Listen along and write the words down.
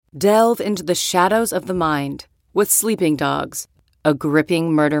Delve into the shadows of the mind with Sleeping Dogs, a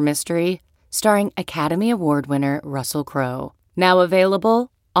gripping murder mystery starring Academy Award winner Russell Crowe. Now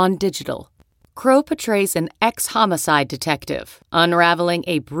available on digital. Crowe portrays an ex-homicide detective unraveling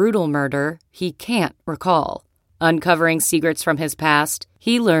a brutal murder he can't recall. Uncovering secrets from his past,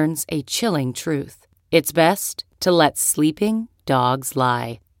 he learns a chilling truth. It's best to let sleeping dogs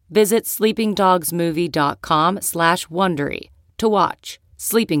lie. Visit sleepingdogsmovie.com/Wondery to watch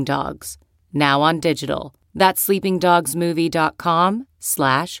Sleeping Dogs, now on digital. That's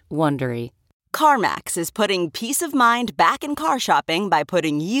sleepingdogsmovie.com/Wondery. CarMax is putting peace of mind back in car shopping by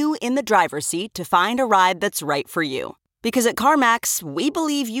putting you in the driver's seat to find a ride that's right for you. Because at CarMax, we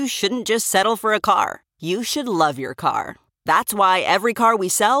believe you shouldn't just settle for a car. You should love your car. That's why every car we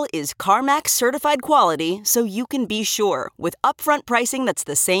sell is CarMax certified quality, so you can be sure with upfront pricing that's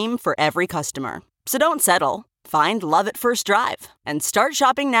the same for every customer. So don't settle. Find love at first drive and start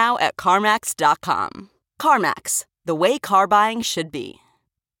shopping now at CarMax.com. CarMax, the way car buying should be.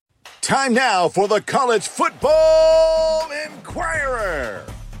 Time now for the College Football Inquirer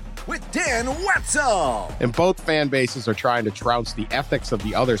with Dan Wetzel. And both fan bases are trying to trounce the ethics of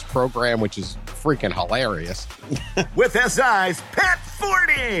the other's program, which is freaking hilarious. With SI's Pat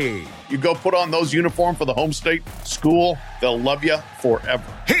Forty. You go put on those uniforms for the home state school, they'll love you forever.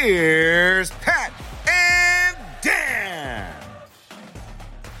 Here's Pat and Dan.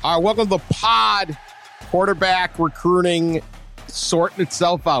 All right, welcome to the pod. Quarterback recruiting sorting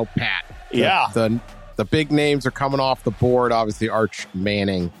itself out, Pat. Yeah. The big names are coming off the board. Obviously, Arch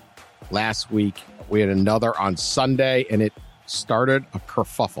Manning last week. We had another on Sunday, and it started a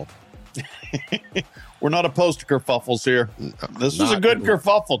kerfuffle. We're not opposed to kerfuffles here. This was a good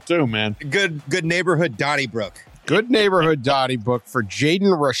kerfuffle, too, man. Good neighborhood Donnybrook. Good neighborhood Donnybrook for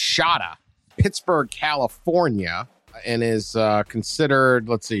Jaden Rashada, Pittsburgh, California, and is considered,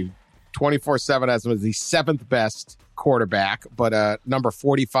 24/7 as the seventh best quarterback, but number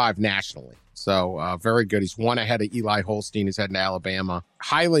 45 nationally. So very good. He's one ahead of Eli Holstein, who's heading to Alabama.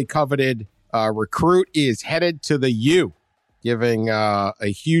 Highly coveted recruit is headed to the U, giving a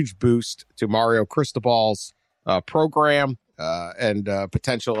huge boost to Mario Cristobal's program and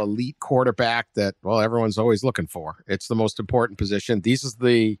potential elite quarterback that, everyone's always looking for. It's the most important position. These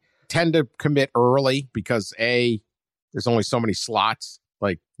tend to commit early because, there's only so many slots.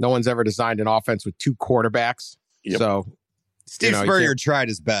 Like, no one's ever designed an offense with two quarterbacks. Yep. So Steve Spurrier tried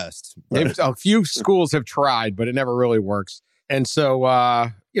his best. A few schools have tried, but it never really works. And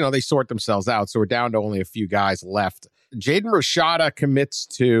so, they sort themselves out. So we're down to only a few guys left. Jaden Rashada commits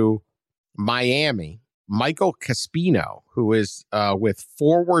to Miami. Michael Caspino, who is with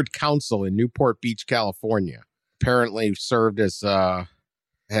Forward Council in Newport Beach, California, apparently served as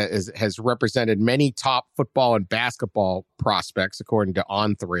has represented many top football and basketball prospects, according to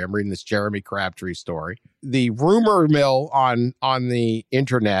On3. I'm reading this Jeremy Crabtree story. The rumor mill on the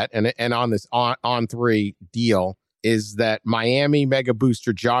internet and on this On3 deal is that Miami mega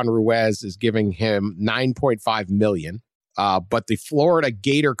booster John Ruiz is giving him $9.5 million, but the Florida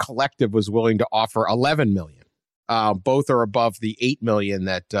Gator Collective was willing to offer $11 million. Both are above the $8 million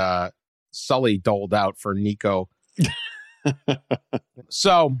that Sully doled out for Nico.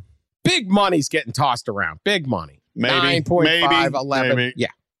 So big money's getting tossed around. Big money. Maybe 9.5, 11. Maybe. Yeah.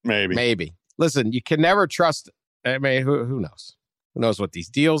 Maybe. Listen, you can never trust. I mean, who knows? Who knows what these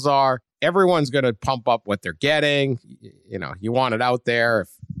deals are? Everyone's going to pump up what they're getting. You want it out there.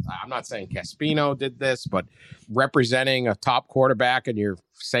 I'm not saying Caspino did this, but representing a top quarterback and you're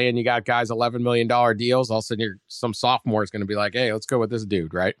saying you got guys $11 million deals, all of a sudden some sophomore is going to be like, hey, let's go with this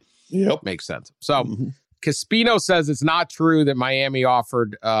dude, right? Yep. Makes sense. So Caspino says it's not true that Miami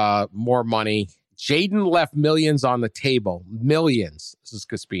offered more money. Jaden left millions on the table. Millions. This is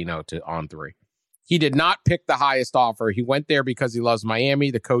Caspino to On3. He did not pick the highest offer. He went there because he loves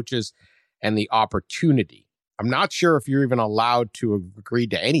Miami, the coaches, and the opportunity. I'm not sure if you're even allowed to agree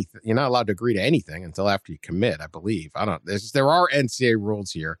to anything. You're not allowed to agree to anything until after you commit, I believe. There are NCAA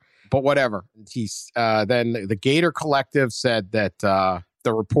rules here, but whatever. Then the Gator Collective said that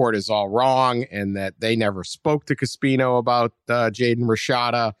the report is all wrong and that they never spoke to Caspino about Jaden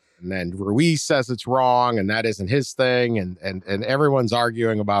Rashada. And then Ruiz says it's wrong and that isn't his thing. And everyone's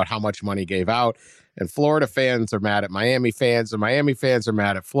arguing about how much money gave out. And Florida fans are mad at Miami fans, and Miami fans are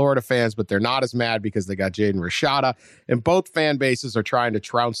mad at Florida fans, but they're not as mad because they got Jaden Rashada. And both fan bases are trying to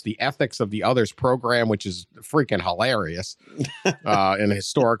trounce the ethics of the other's program, which is freaking hilarious in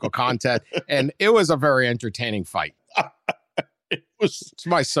historical content. And it was a very entertaining fight. It's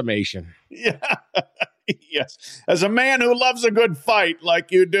my summation. Yeah. Yes. As a man who loves a good fight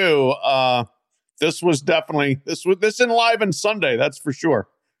like you do, this enlivened Sunday, that's for sure.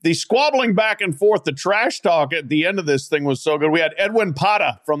 the squabbling back and forth, the trash talk at the end of this thing was so good. We had Edwin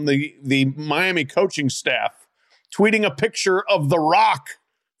Pata from the Miami coaching staff tweeting a picture of The Rock,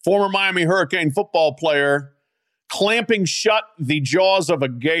 former Miami Hurricane football player, clamping shut the jaws of a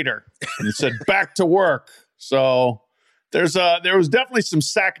gator. And he said, back to work. So there was definitely some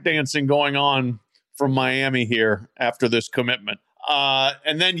sack dancing going on from Miami here after this commitment.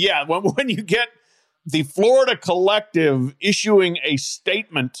 And then, when you get the Florida Collective issuing a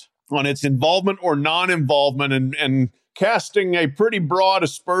statement on its involvement or non-involvement and casting a pretty broad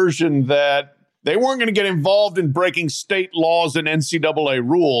aspersion that they weren't going to get involved in breaking state laws and NCAA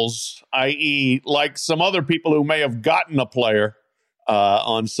rules, i.e. like some other people who may have gotten a player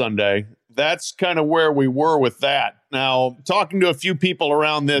on Sunday. That's kind of where we were with that. Now, talking to a few people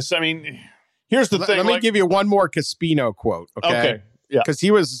around this, I mean, here's the thing. Let me give you one more Caspino quote, okay? Yeah. Because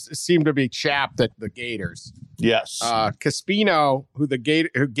he seemed to be chapped at the Gators. Yes. Caspino, who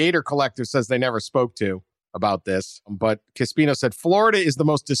Gator Collective says they never spoke to about this, but Caspino said, Florida is the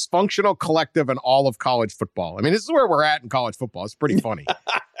most dysfunctional collective in all of college football. I mean, this is where we're at in college football. It's pretty funny.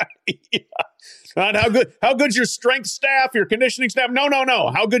 Yeah. Not how good's your strength staff, your conditioning staff? No.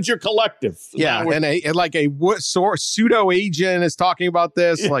 How good's your collective? Yeah, and a pseudo agent is talking about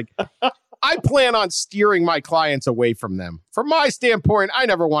this. Like, I plan on steering my clients away from them. From my standpoint, I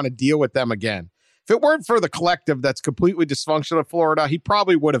never want to deal with them again. If it weren't for the collective that's completely dysfunctional in Florida, he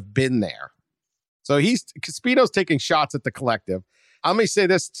probably would have been there. So Caspino's taking shots at the collective. I'm going to say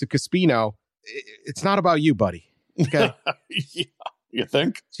this to Caspino. It's not about you, buddy. Okay. Yeah, you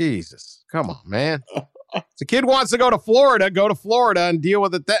think? Jesus. Come on, man. If the kid wants to go to Florida and deal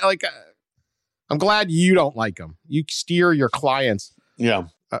with it. I'm glad you don't like him. You steer your clients. Yeah.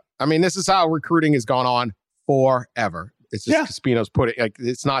 I mean, this is how recruiting has gone on forever. It's just Caspino's putting, like,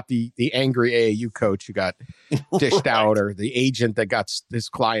 it's not the angry AAU coach who got dished out or the agent that got his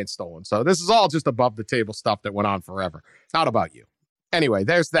client stolen. So this is all just above the table stuff that went on forever. It's not about you. Anyway,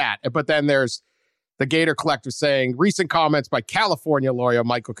 there's that. But then there's the Gator Collective saying, recent comments by California lawyer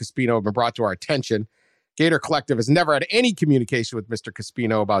Michael Caspino have been brought to our attention. Gator Collective has never had any communication with Mr.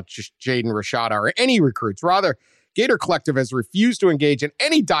 Caspino about Jaden Rashada or any recruits. Rather, Gator Collective has refused to engage in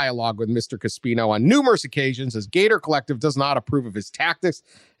any dialogue with Mr. Caspino on numerous occasions, as Gator Collective does not approve of his tactics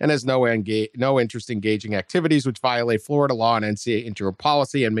and has no interest in engaging activities which violate Florida law and NCAA interim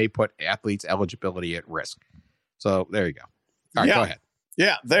policy and may put athletes' eligibility at risk. So there you go. All right, go ahead.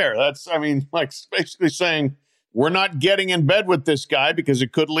 Yeah, that's, I mean, like basically saying we're not getting in bed with this guy because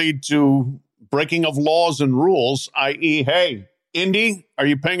it could lead to breaking of laws and rules, i.e., hey, Indy, are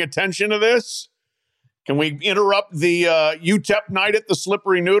you paying attention to this? Can we interrupt the UTEP night at the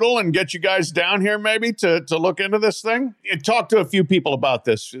Slippery Noodle and get you guys down here maybe to look into this thing? I talked to a few people about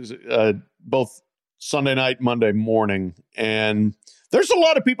this, both Sunday night, Monday morning, and there's a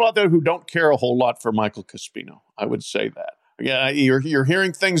lot of people out there who don't care a whole lot for Michael Caspino. I would say that. Yeah, you're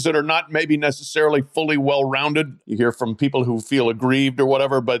hearing things that are not maybe necessarily fully well-rounded. You hear from people who feel aggrieved or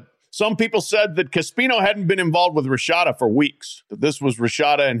whatever, but some people said that Caspino hadn't been involved with Rashada for weeks, that this was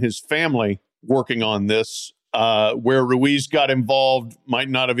Rashada and his family working on this, where Ruiz got involved might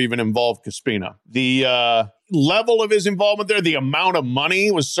not have even involved Caspino. The level of his involvement there, the amount of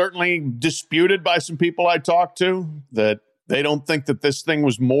money was certainly disputed by some people I talked to, that they don't think that this thing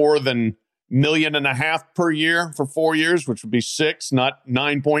was more than $1.5 million per year for 4 years, which would be 6, not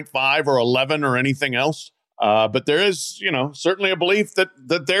 9.5 or 11 or anything else. But there is, certainly a belief that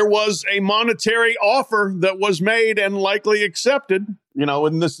there was a monetary offer that was made and likely accepted.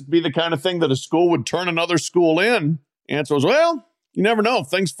 Wouldn't this be the kind of thing that a school would turn another school in? Answer was, well, you never know. If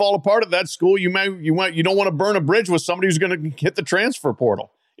things fall apart at that school, you don't want to burn a bridge with somebody who's going to hit the transfer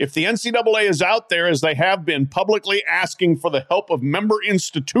portal. If the NCAA is out there, as they have been, publicly asking for the help of member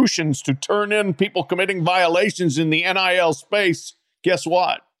institutions to turn in people committing violations in the NIL space, guess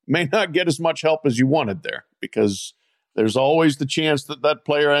what? May not get as much help as you wanted there, because there's always the chance that that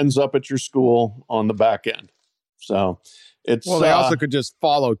player ends up at your school on the back end. So it's... Well, they also could just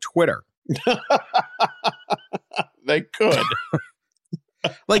follow Twitter. They could.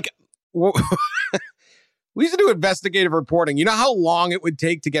 We used to do investigative reporting. You know how long it would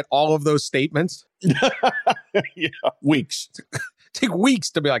take to get all of those statements? Yeah, weeks. Take weeks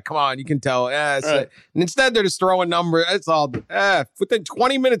to be like, come on, you can tell. Right. And instead, they're just throwing numbers. It's all within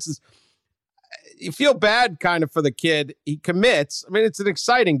 20 minutes. You feel bad kind of for the kid. He commits. I mean, it's an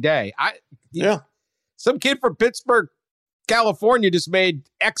exciting day. Some kid from Pittsburgh, California just made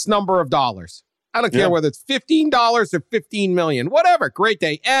X number of dollars. I don't care whether it's $15 or $15 million, whatever. Great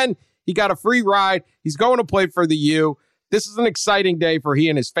day. And he got a free ride. He's going to play for the U. This is an exciting day for he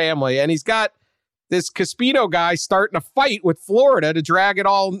and his family. And he's got this Caspino guy starting a fight with Florida to drag it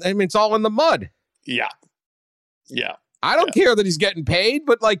all. I mean, it's all in the mud. Yeah. I don't care that he's getting paid,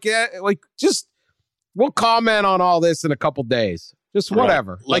 but just we'll comment on all this in a couple days. Just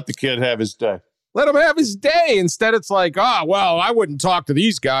whatever. Right. Let the kid have his day. Let him have his day. Instead, it's like, oh, well, I wouldn't talk to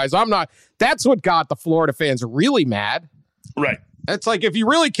these guys. I'm not. That's what got the Florida fans really mad. Right. It's like, if you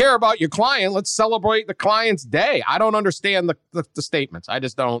really care about your client, let's celebrate the client's day. I don't understand the statements. I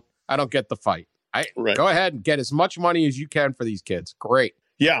just don't. I don't get the fight. Go ahead and get as much money as you can for these kids. Great.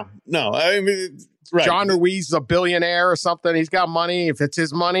 Yeah. No, I mean, right. John Ruiz is a billionaire or something. He's got money. If it's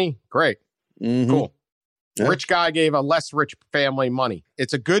his money, great. Mm-hmm. Cool. Yeah. Rich guy gave a less rich family money.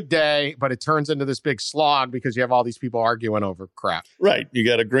 It's a good day, but it turns into this big slog because you have all these people arguing over crap. Right. You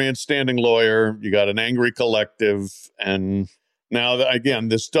got a grandstanding lawyer. You got an angry collective. And now, again,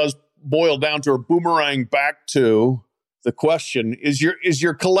 this does boil down to a boomerang back to the question, is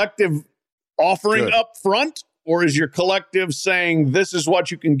your collective offering up front, or is your collective saying this is what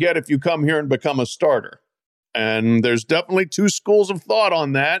you can get if you come here and become a starter? And there's definitely two schools of thought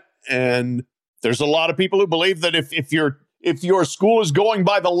on that. And there's a lot of people who believe that if your school is going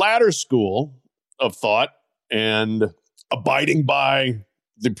by the latter school of thought and abiding by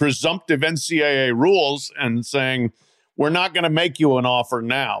the presumptive NCAA rules and saying, we're not going to make you an offer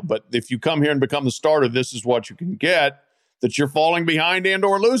now, but if you come here and become the starter, this is what you can get, that you're falling behind and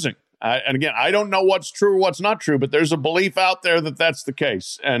or losing. And again, I don't know what's true or what's not true, but there's a belief out there that that's the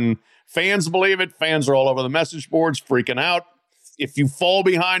case. And fans believe it. Fans are all over the message boards freaking out. If you fall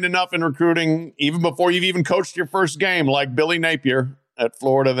behind enough in recruiting, even before you've even coached your first game, like Billy Napier at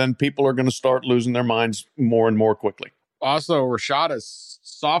Florida, then people are going to start losing their minds more and more quickly. Also, Rashada's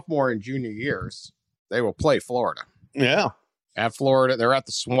sophomore and junior years, they will play Florida. Yeah. At Florida. They're at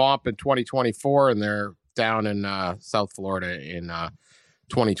the Swamp in 2024, and they're down in South Florida in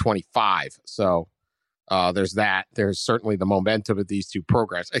 2025. So there's that. There's certainly the momentum of these two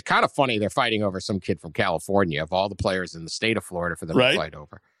programs. It's kind of funny they're fighting over some kid from California, of all the players in the state of Florida, for them to fight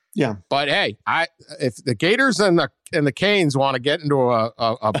over. Yeah. But hey, if the Gators and the Canes want to get into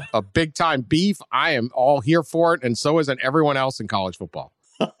a big time beef, I am all here for it, and so isn't everyone else in college football.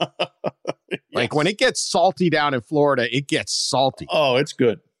 Like when it gets salty down in Florida, it gets salty. Oh, it's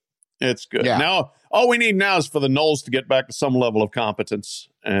good. It's good. Yeah. Now, all we need now is for the Noles to get back to some level of competence.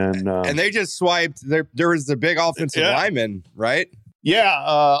 And they just swiped. There was the big offensive lineman, right? Yeah,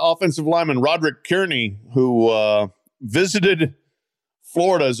 offensive lineman Roderick Kearney, who visited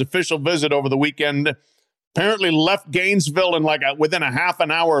Florida's official visit over the weekend, apparently left Gainesville and within a half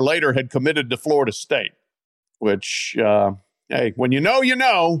an hour later had committed to Florida State, which, hey, when you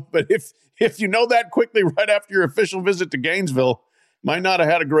know, but if you know that quickly right after your official visit to Gainesville, might not have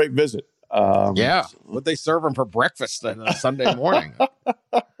had a great visit. Would they serve him for breakfast on a Sunday morning?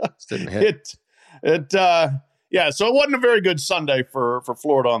 Didn't hit. So it wasn't a very good Sunday for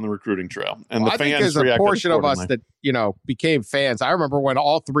Florida on the recruiting trail. And the fans think there's a portion of us that, became fans. I remember when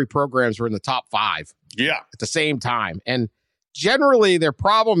all three programs were in the top 5 at the same time. And generally their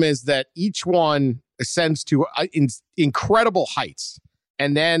problem is that each one ascends to incredible heights.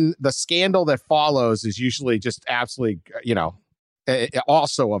 And then the scandal that follows is usually just absolutely,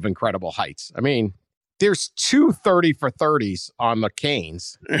 also of incredible heights. I mean, there's 2 30 for 30s on the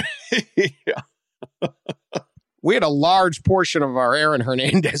Canes. Yeah. We had a large portion of our Aaron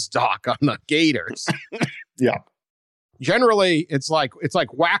Hernandez doc on the Gators. Yeah. Generally, it's like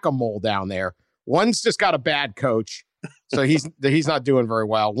whack-a-mole down there. One's just got a bad coach, so he's not doing very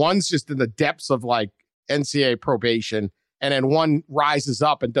well. One's just in the depths of NCAA probation, and then one rises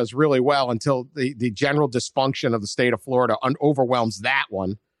up and does really well until the general dysfunction of the state of Florida overwhelms that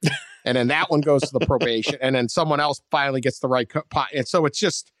one. And then that one goes to the probation, and then someone else finally gets the right pot. And so it's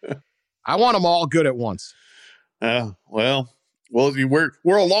just, I want them all good at once. Well,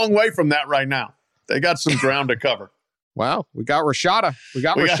 we're a long way from that right now. They got some ground to cover. Well, we got Rashada.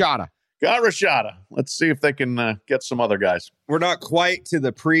 Got Rashada. Let's see if they can get some other guys. We're not quite to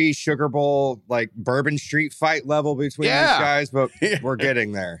the pre-Sugar Bowl, Bourbon Street fight level between these guys, but we're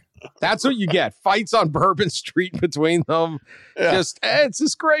getting there. That's what you get. Fights on Bourbon Street between them. Yeah. It's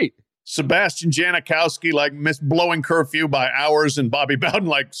just great. Sebastian Janikowski missed blowing curfew by hours, and Bobby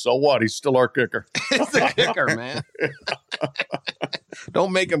Bowden so what? He's still our kicker. He's the kicker, man.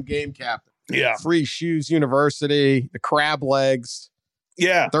 Don't make him game captain. Yeah. Free Shoes University, the crab legs.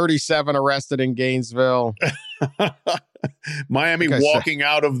 Yeah. 37 arrested in Gainesville. Miami walking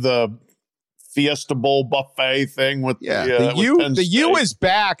out of the Fiesta Bowl buffet thing with the U is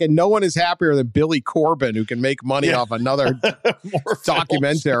back, and no one is happier than Billy Corbin, who can make money off another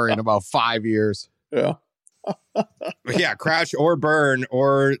documentary in about 5 years. Yeah. Yeah, crash or burn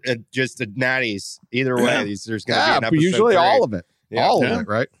or just the natties. Either way, there's going to be an episode usually 3. all of it. Yeah. All of it,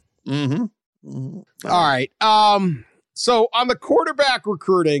 right? Mm-hmm. All right. So on the quarterback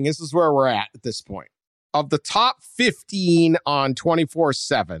recruiting, this is where we're at this point. Of the top 15 on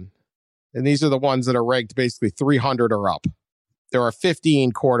 24/7, and these are the ones that are ranked basically 300 or up, there are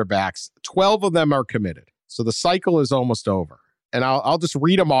 15 quarterbacks. 12 of them are committed. So the cycle is almost over. And I'll just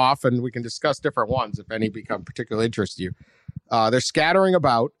read them off, and we can discuss different ones if any become particularly interest to you. They're scattering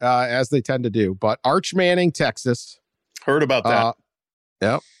about, as they tend to do. But Arch Manning, Texas. Heard about that.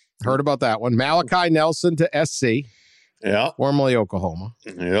 Yep. Heard about that one. Malachi Nelson to SC. Yeah. Formerly Oklahoma.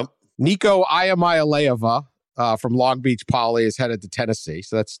 Yep. Nico Iamaleava from Long Beach Poly is headed to Tennessee.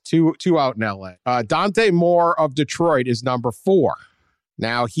 So that's two out in LA. Dante Moore of Detroit is number 4.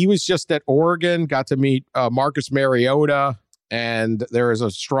 Now, he was just at Oregon, got to meet Marcus Mariota, and there is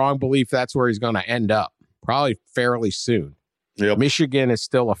a strong belief that's where he's going to end up, probably fairly soon. Yep. Michigan is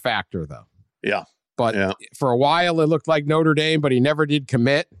still a factor, though. Yeah. But for a while, it looked like Notre Dame, but he never did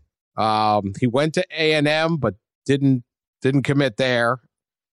commit. He went to A&M, but didn't commit there.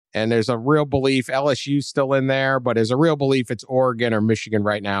 And there's a real belief LSU's still in there, but there's a real belief it's Oregon or Michigan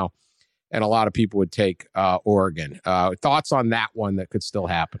right now. And a lot of people would take Oregon. Thoughts on that one that could still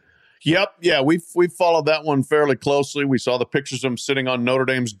happen? Yep. Yeah, we've followed that one fairly closely. We saw the pictures of him sitting on Notre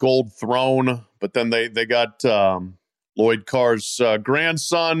Dame's gold throne, but then they got Lloyd Carr's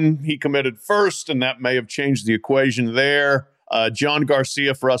grandson. He committed first, and that may have changed the equation there. John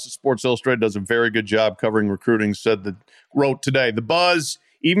Garcia for us at Sports Illustrated does a very good job covering recruiting. Wrote today, the buzz,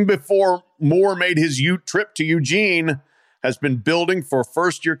 even before Moore made his trip to Eugene, has been building for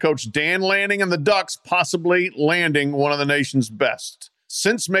first-year coach Dan Lanning and the Ducks possibly landing one of the nation's best.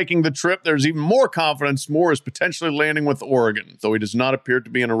 Since making the trip, there's even more confidence Moore is potentially landing with Oregon, though he does not appear to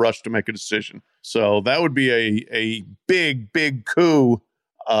be in a rush to make a decision. So that would be a big, big coup.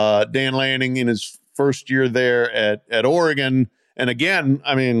 Dan Lanning in his first year there at Oregon. And again,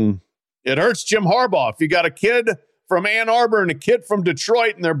 I mean, it hurts Jim Harbaugh. If you got a kid from Ann Arbor and a kid from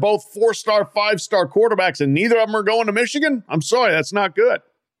Detroit, and they're both 4-star, 5-star quarterbacks, and neither of them are going to Michigan, I'm sorry, that's not good.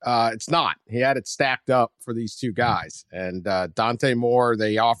 It's not. He had it stacked up for these two guys. And Dante Moore,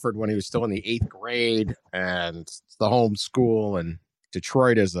 they offered when he was still in the 8th grade, and it's the home school, and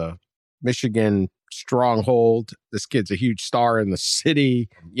Detroit is a Michigan stronghold. This kid's a huge star in the city.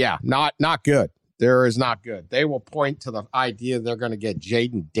 Yeah, not good. There is not good. They will point to the idea they're going to get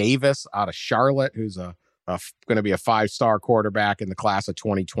Jaden Davis out of Charlotte, who's going to be a 5-star quarterback in the class of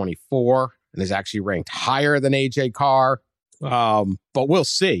 2024 and is actually ranked higher than AJ Carr. But we'll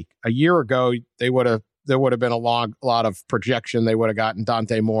see. A year ago, there would have been a lot of projection. They would have gotten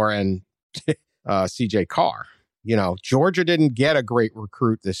Dante Moore and CJ Carr. You know, Georgia didn't get a great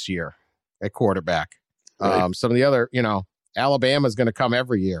recruit this year at quarterback. Right. Some of the other, Alabama's going to come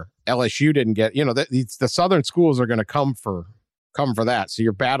every year. LSU didn't get, the Southern schools are going to come for that. So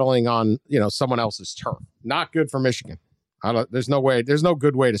you're battling on, someone else's turf. Not good for Michigan. There's no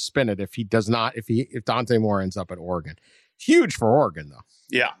good way to spin it if if Dante Moore ends up at Oregon. Huge for Oregon, though.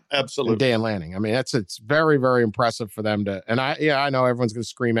 Yeah, absolutely. And Dan Lanning. I mean, it's very, very impressive for them to. And I know everyone's going to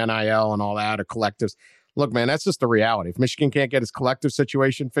scream NIL and all that or collectives. Look, man, that's just the reality. If Michigan can't get his collective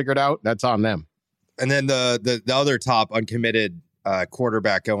situation figured out, that's on them. And then the other top uncommitted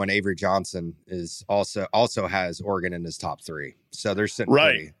quarterback going, Avery Johnson, is also has Oregon in his top 3. So they're sitting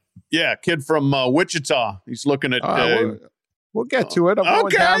right. Yeah, kid from Wichita. He's looking at. We'll get to it. I'm going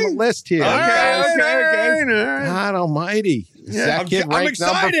down the list here. Okay. God almighty. Yeah, I'm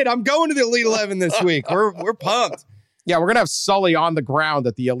excited. I'm going to the Elite 11 this week. We're pumped. Yeah, we're going to have Sully on the ground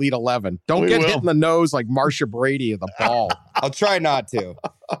at the Elite 11. Don't get hit in the nose like Marsha Brady of the ball. I'll try not to.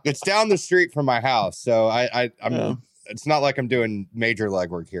 It's down the street from my house, so I'm. It's not like I'm doing major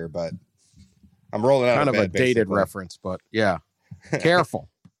legwork here, but I'm rolling out kind of of bed, a dated basically. reference, but yeah, careful.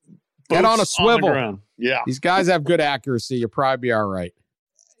 Get on a swivel. Yeah, these guys have good accuracy. You'll probably be all right.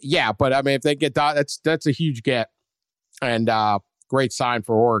 Yeah, but I mean, if they get that, that's a huge get and great sign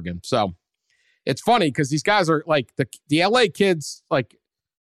for Oregon. So it's funny because these guys are like the LA kids, like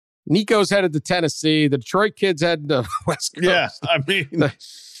Nico's headed to Tennessee. The Detroit kids headed to West Coast. Yeah, I mean,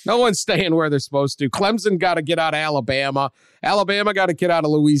 no one's staying where they're supposed to. Clemson got to get out of Alabama. Alabama got to get out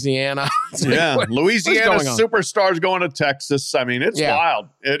of Louisiana. Yeah, Louisiana superstars going to Texas. I mean, it's wild.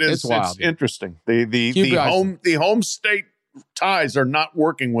 It is. It's wild. It's interesting. The home state ties are not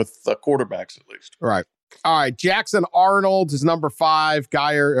working with quarterbacks, at least. Right. All right. Jackson Arnold is number 5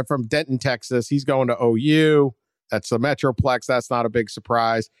 guy from Denton, Texas. He's going to OU. That's the Metroplex. That's not a big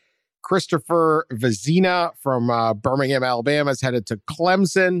surprise. Christopher Vezina from Birmingham, Alabama is headed to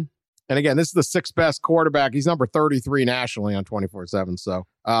Clemson. And again, this is the sixth best quarterback. He's number 33 nationally on 24/7. So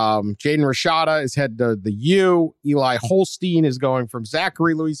Jaden Rashada is head to the U. Eli Holstein is going from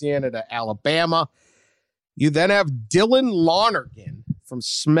Zachary, Louisiana to Alabama. You then have Dylan Lonergan from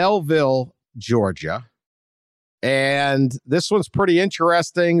Smellville, Georgia. And this one's pretty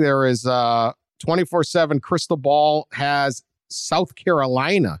interesting. There is 24/7 Crystal Ball has South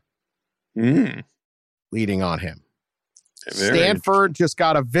Carolina leading on him. Stanford just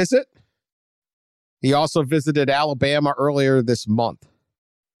got a visit. He also visited Alabama earlier this month.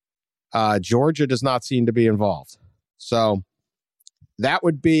 Georgia does not seem to be involved. So that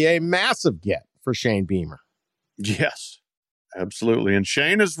would be a massive get for Shane Beamer. Yes, absolutely. And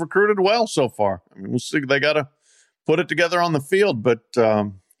Shane has recruited well so far. I mean, we'll see. They got to put it together on the field, but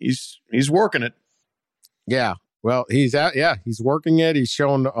he's working it. Yeah. Well, he's working it. He's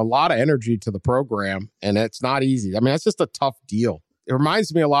shown a lot of energy to the program, and it's not easy. I mean, it's just a tough deal. It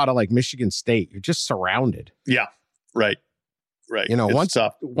reminds me a lot of like Michigan State. You're just surrounded. Yeah. Right. You know, it's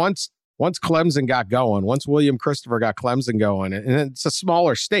once Clemson got going, once William Christopher got Clemson going, and it's a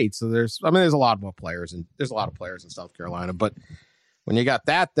smaller state, so there's a lot more players, and there's a lot of players in South Carolina. But when you got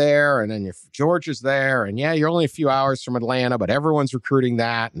that there, and then Georgia's there, and you're only a few hours from Atlanta, but everyone's recruiting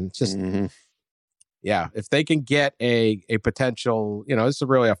that, and just if they can get a potential, this is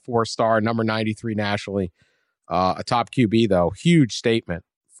really a 4-star, number 93 nationally, a top QB though, huge statement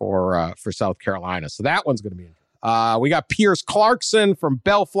for South Carolina. So that one's going to be. We got Pierce Clarkson from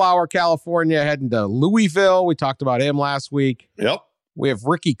Bellflower, California, heading to Louisville. We talked about him last week. Yep. We have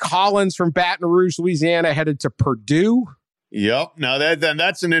Ricky Collins from Baton Rouge, Louisiana, headed to Purdue. Yep. Now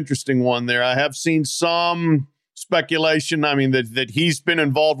that's an interesting one there. I have seen some speculation. I mean, that he's been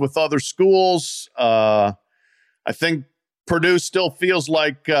involved with other schools. I think Purdue still feels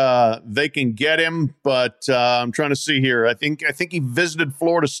like they can get him, but I'm trying to see here. I think he visited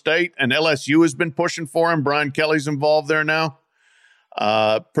Florida State, and LSU has been pushing for him. Brian Kelly's involved there now.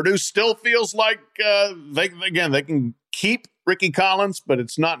 Purdue still feels like they can keep Ricky Collins, but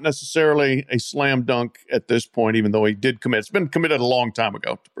it's not necessarily a slam dunk at this point, even though he did commit. It's been committed a long time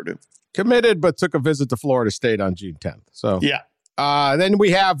ago to Purdue. Committed, but took a visit to Florida State on June 10th. So yeah. Then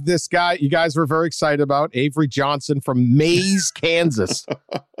we have this guy you guys were very excited about, Avery Johnson from Maize, Kansas.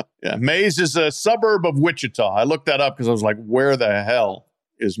 Yeah, Maize is a suburb of Wichita. I looked that up because I was like, where the hell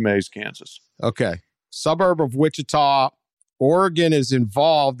is Maize, Kansas? Okay. Suburb of Wichita. Oregon is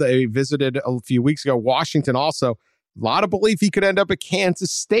involved. They visited a few weeks ago. Washington also. A lot of belief he could end up at Kansas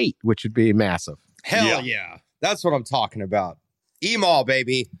State, which would be massive. Hell yeah. That's what I'm talking about. E-Mall,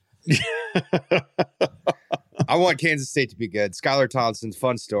 baby. I want Kansas State to be good. Skylar Thompson's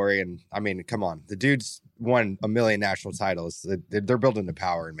fun story. And I mean, come on. The dude's won a million national titles. They're building the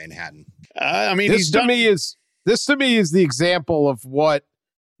power in Manhattan. I mean, this to me is the example of what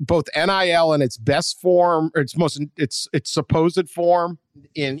both NIL in its best form, or its supposed form,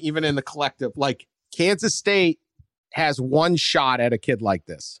 even in the collective, like Kansas State has one shot at a kid like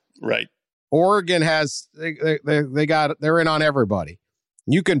this. Right. Oregon has, they're in on everybody.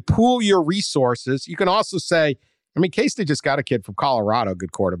 You can pool your resources. You can also say, I mean, K-State just got a kid from Colorado,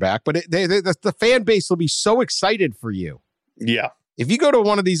 good quarterback, but the fan base will be so excited for you. Yeah. If you go to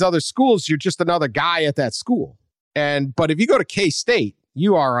one of these other schools, you're just another guy at that school. But if you go to K-State,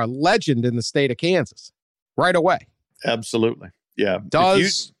 you are a legend in the state of Kansas right away. Absolutely. Yeah.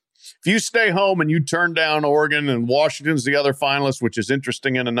 If you stay home and you turn down Oregon and Washington's the other finalist, which is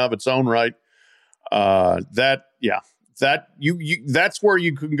interesting in and of its own right, that's where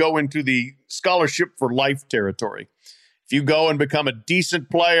you can go into the scholarship for life territory. If you go and become a decent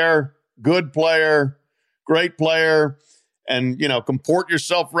player, good player, great player, and comport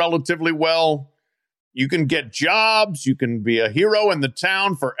yourself relatively well, you can get jobs. You can be a hero in the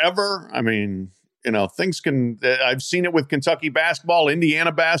town forever. I mean, things can. I've seen it with Kentucky basketball,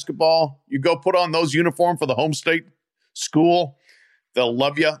 Indiana basketball. You go put on those uniforms for the home state school, they'll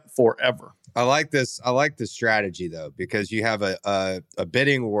love you forever. I like this strategy though, because you have a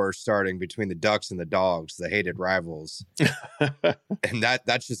bidding war starting between the Ducks and the Dogs, the hated rivals, and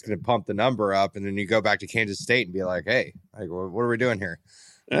that's just going to pump the number up. And then you go back to Kansas State and be like, "Hey, what are we doing here?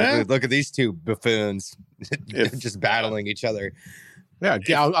 Look at these two buffoons just battling each other." Yeah,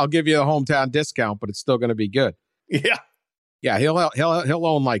 I'll give you a hometown discount, but it's still going to be good. Yeah. He'll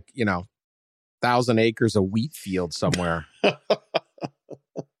own 1,000 acres of wheat field somewhere. Yeah.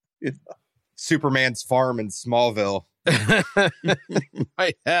 Superman's farm in Smallville.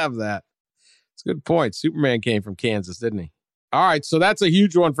 Might have that. It's a good point. Superman came from Kansas, didn't he? All right, so that's a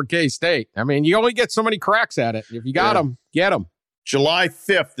huge one for K-State. I mean, you only get so many cracks at it. If you got them, get them. July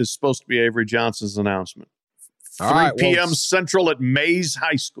 5th is supposed to be Avery Johnson's announcement. 3 p.m. Central at Maize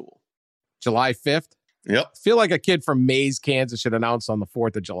High School. July 5th. Yep. I feel like a kid from Mays, Kansas should announce on the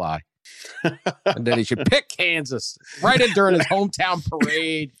 4th of July. And then he should pick Kansas right in during his hometown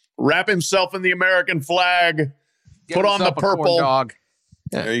parade. Wrap himself in the American flag. Put on the purple. Dog.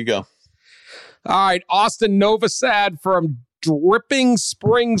 Yeah. There you go. All right. Austin Novosad from Dripping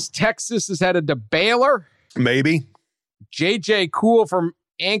Springs, Texas is headed to Baylor. Maybe. JJ Cool from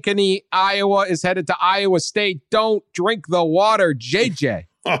Ankeny, Iowa is headed to Iowa State. Don't drink the water, JJ.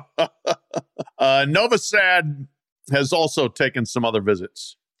 Novosad has also taken some other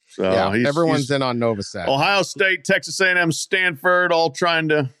visits. So yeah, everyone's in on Novosad. Ohio State, Texas A&M, Stanford, all trying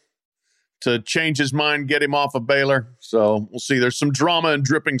to change his mind, get him off of Baylor. So we'll see. There's some drama in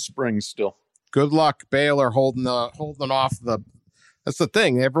Dripping Springs still. Good luck, Baylor, holding off the. That's the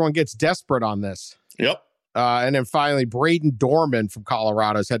thing. Everyone gets desperate on this. Yep. And then finally, Braden Dorman from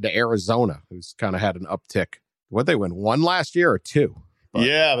Colorado's head to Arizona, who's kind of had an uptick. What they win? 1 last year or 2? But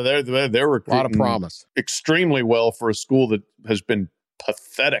yeah, they're recruiting a lot of promise. Extremely well for a school that has been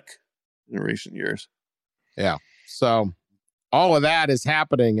pathetic in recent years. Yeah. So all of that is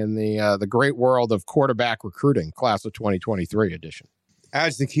happening in the great world of quarterback recruiting, class of 2023 edition.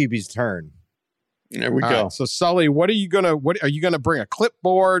 As the QB's turn. There we All go. Right, so Sully, what are you gonna bring a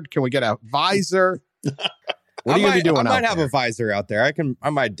clipboard? Can we get a visor? What are you gonna be doing? I might out have there? a visor out there. I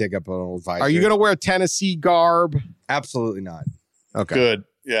might dig up an old visor. Are you gonna wear Tennessee garb? Absolutely not. Okay. Good.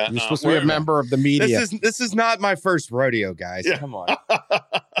 Yeah. You're supposed to be a member of the media. This is not my first rodeo, guys. Yeah. Come on.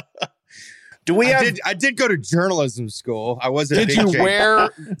 I did go to journalism school. I wasn't. Did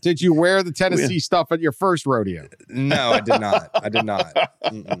you wear the Tennessee stuff at your first rodeo? No, I did not.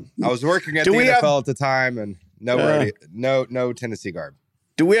 Mm-mm. I was working at the NFL at the time, and no rodeo, no Tennessee garb.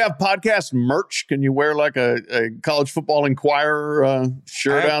 Do we have podcast merch? Can you wear like a College Football Inquirer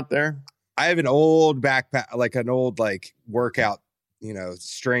shirt out there? I have an old backpack, like an old workout,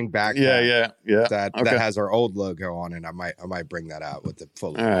 string backpack. Yeah. That has our old logo on it. I might bring that out with the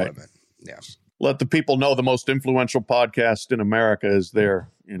full equipment. Right. Yeah. Let the people know the most influential podcast in America is there.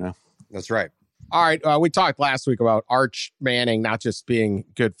 That's right. All right. We talked last week about Arch Manning not just being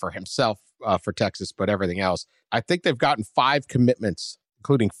good for himself for Texas, but everything else. I think they've gotten 5 commitments,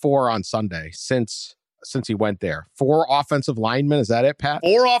 including 4 on Sunday since he went there. 4 offensive linemen. Is that it, Pat?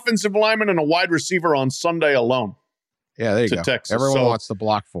 4 offensive linemen and a wide receiver on Sunday alone. Yeah, there you go. Texas. Everyone wants to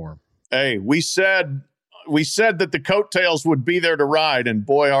block for him. Hey, we said that the coattails would be there to ride, and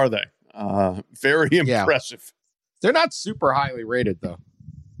boy, are they. Very impressive. They're not super highly rated, though.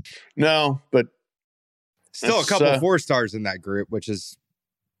 No, but still a couple 4-stars in that group, which is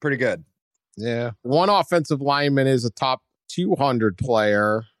pretty good. Yeah. One offensive lineman is a top 200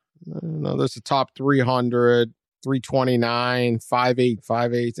 player. No, there's a top 300, 329, 5'8",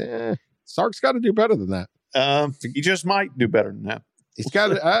 5'8". Sark's got to do better than that. He just might do better than that. He's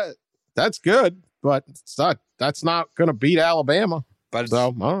got that's good, but that's not going to beat Alabama. But so, I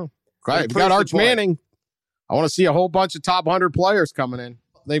don't know. We've got Arch Manning. I want to see a whole bunch of top 100 players coming in.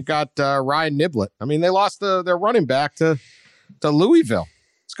 They've got Ryan Niblett. I mean, they lost their running back to Louisville.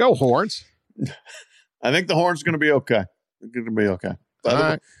 Let's go, Horns. I think the Horns are going to be okay. They're going to be okay. All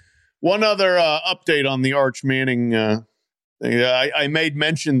right. One other update on the Arch Manning thing. I made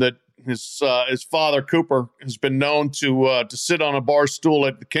mention that his father, Cooper, has been known to sit on a bar stool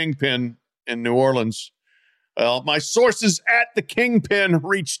at the Kingpin in New Orleans. Well, my sources at the Kingpin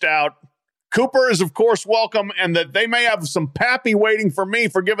reached out. Cooper is, of course, welcome, and that they may have some pappy waiting for me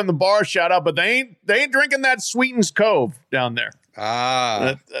for giving the bar shout out, but they ain't drinking that Sweetens Cove down there.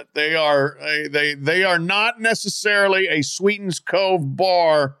 They are not necessarily a Sweetens Cove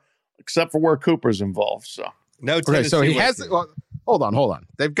bar, except for where Cooper's involved. So no. Tennessee so he has. Well, hold on.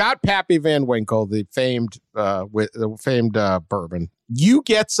 They've got Pappy Van Winkle, the famed bourbon. You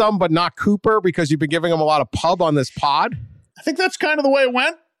get some, but not Cooper, because you've been giving him a lot of pub on this pod. I think that's kind of the way it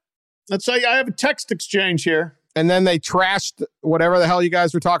went. Let's say I have a text exchange here. And then they trashed whatever the hell you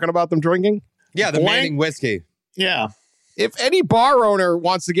guys were talking about them drinking. Yeah, the Manning whiskey. Yeah. If any bar owner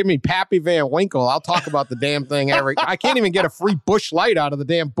wants to give me Pappy Van Winkle, I'll talk about the damn thing I can't even get a free Busch Light out of the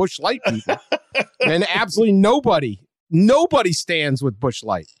damn Busch Light people. And absolutely nobody stands with Busch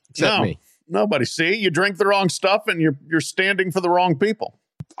Light except me. Nobody. See, you drink the wrong stuff and you're standing for the wrong people.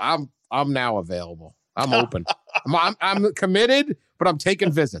 I'm now available. I'm open. I'm committed, but I'm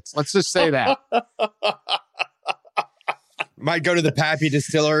taking visits. Let's just say that. Might go to the Pappy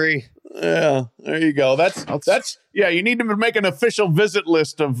Distillery. Yeah, there you go. That's you need to make an official visit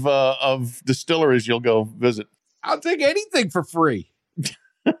list of distilleries you'll go visit. I'll take anything for free.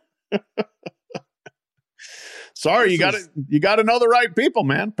 Sorry, you got to know the right people,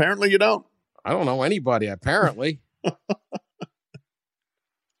 man. Apparently you don't. I don't know anybody, apparently.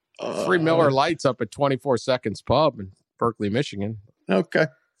 Free Miller Lights up at 24 Seconds Pub in Berkeley, Michigan. Okay.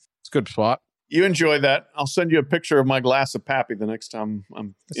 It's a good spot. You enjoy that. I'll send you a picture of my glass of Pappy the next time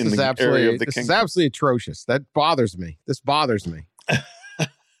I'm in the area of the King. This is absolutely atrocious. That bothers me. This bothers me.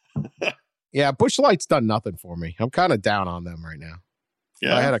 Yeah, Busch Light's done nothing for me. I'm kind of down on them right now.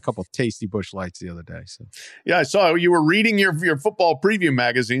 Yeah. I had a couple tasty Busch Lights the other day. So yeah, I saw you were reading your football preview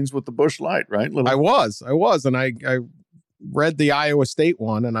magazines with the Busch Light, right? I was, and I read the Iowa State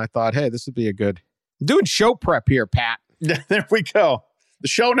one, and I thought, hey, this would be I'm doing show prep here, Pat. Yeah, there we go. The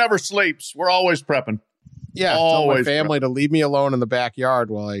show never sleeps. We're always prepping. Yeah, tell my family to leave me alone in the backyard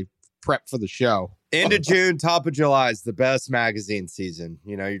while I prep for the show. End of June, top of July is the best magazine season.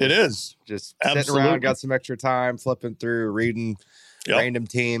 You know, it is just sitting around, got some extra time, flipping through, reading random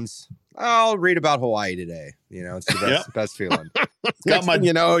teams. I'll read about Hawaii today. You know, it's the best feeling. Got my,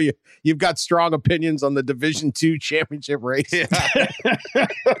 you've got strong opinions on the Division II championship race. Yeah.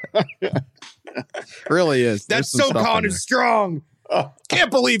 Really is. That's so kind of strong.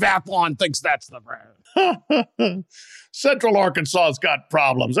 Can't believe Athlon thinks that's the brand. Central Arkansas's got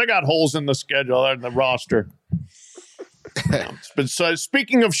problems. They got holes in the schedule and the roster. But so,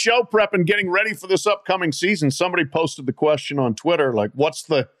 speaking of show prep and getting ready for this upcoming season, somebody posted the question on Twitter, like, what's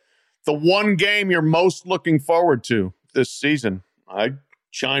the one game you're most looking forward to this season? I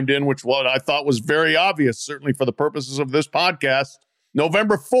chimed in, which what I thought was very obvious, certainly for the purposes of this podcast.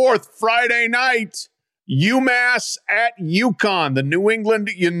 November 4th, Friday night, UMass at UConn, the New England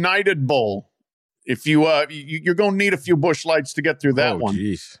United Bowl. If you're going to need a few Busch Lights to get through that one.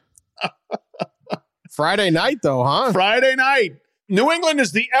 Geez. Friday night, though, huh? Friday night. New England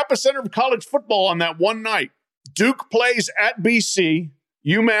is the epicenter of college football on that one night. Duke plays at BC.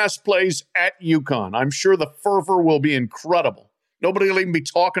 UMass plays at UConn. I'm sure the fervor will be incredible. Nobody will even be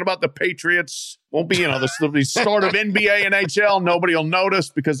talking about the Patriots. Won't be, the start of NBA and NHL. Nobody will notice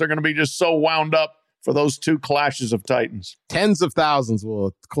because they're going to be just so wound up for those two clashes of titans. Tens of thousands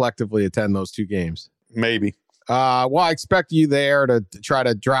will collectively attend those two games. Maybe. Well, I expect you there to try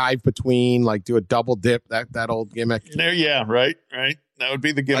to drive between, like do a double dip, that old gimmick. Yeah, right. That would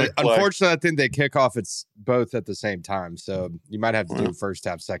be the gimmick. Unfortunately, I think they kick off both at the same time, so you might have to do first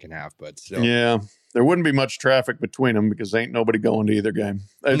half, second half, but still. Yeah, there wouldn't be much traffic between them because ain't nobody going to either game.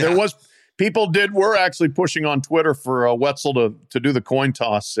 There was were actually pushing on Twitter for Wetzel to do the coin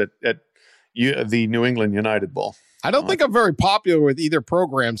toss at the New England United Bowl. I don't think I'm very popular with either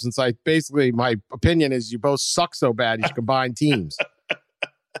program since my opinion is you both suck so bad you should combine teams.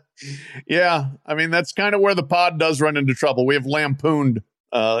 Yeah, I mean, that's kind of where the pod does run into trouble. We have lampooned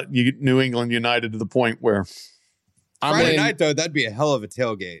New England United to the point where... Friday night, though, that'd be a hell of a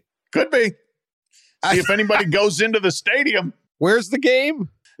tailgate. Could be. See if anybody goes into the stadium. Where's the game?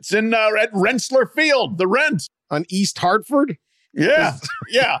 It's in at Rensselaer Field, the Rent. On East Hartford? Yeah,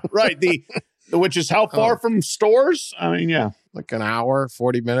 right. Which is how far from stores? I mean, yeah. Like an hour,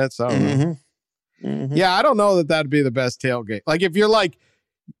 40 minutes. I don't know. Mm-hmm. Yeah, I don't know that that'd be the best tailgate. Like if you're like,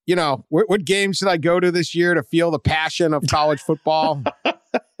 what game should I go to this year to feel the passion of college football?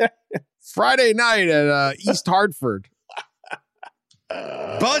 Friday night at East Hartford.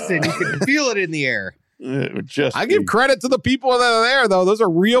 Buzzing. You can feel it in the air. I give credit to the people that are there, though. Those are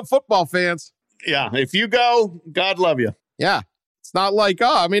real football fans. Yeah. If you go, God love you. Yeah. It's not like,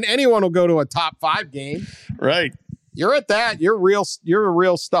 anyone will go to a top 5 game. Right. You're at that. You're real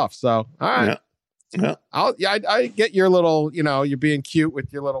stuff. So, all right. Yeah. I get your little, you're being cute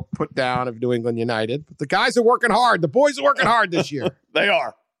with your little put down of New England United. But the guys are working hard. The boys are working hard this year. They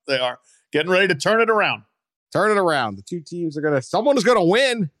are. Getting ready to turn it around. The two teams someone is going to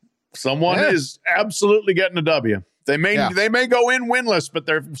win. Someone is absolutely getting a W. They may go in winless, but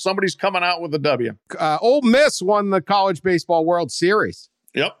somebody's coming out with a W. Ole Miss won the College Baseball World Series.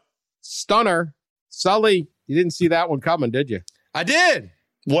 Yep. Stunner. Sully, you didn't see that one coming, did you? I did.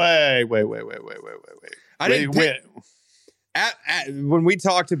 Wait. I didn't. When we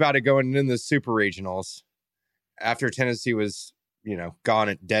talked about it going in the super regionals, after Tennessee was,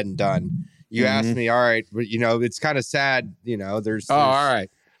 gone, dead and done, you asked me, all right, but it's kind of sad, there's all right.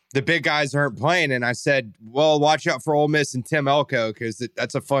 The big guys aren't playing. And I said, well, watch out for Ole Miss and Tim Elko because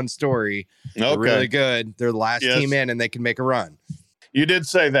that's a fun story. Okay. They're really good. They're the last team in and they can make a run. You did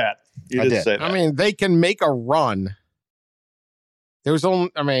say that. You did say that. I mean, they can make a run. There was only,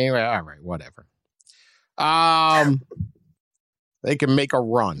 all right, whatever. They can make a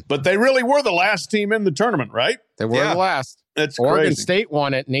run. But they really were the last team in the tournament, right? They were the last. That's Oregon crazy. State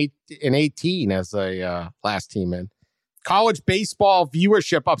won it in 18 as a last team in. College baseball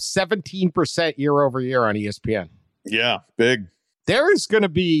viewership up 17% year over year on ESPN. Yeah, big. There is going to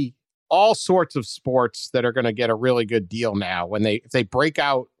be all sorts of sports that are going to get a really good deal now if they break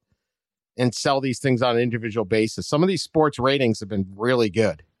out and sell these things on an individual basis. Some of these sports ratings have been really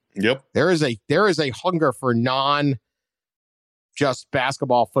good. Yep. There is a hunger for just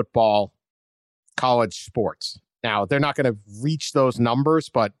basketball, football, college sports. Now, they're not going to reach those numbers,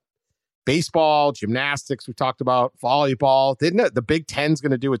 but baseball, gymnastics, we talked about, volleyball. The Big Ten's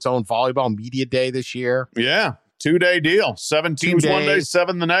going to do its own volleyball media day this year. Yeah. 2-day deal. 7 teams one day,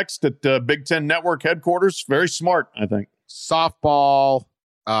 7 the next at Big Ten Network headquarters. Very smart, I think. Softball,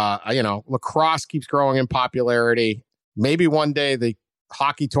 lacrosse keeps growing in popularity. Maybe one day the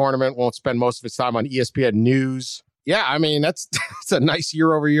hockey tournament won't spend most of its time on ESPN News. Yeah, I mean, that's a nice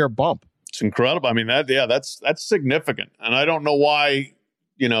year-over-year bump. It's incredible. I mean, that's significant. And I don't know why,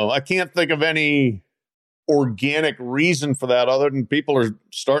 I can't think of any organic reason for that other than people are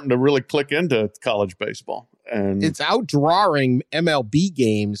starting to really click into college baseball. And it's outdrawing MLB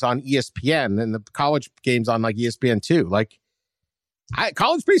games on ESPN and the college games on like ESPN too. Like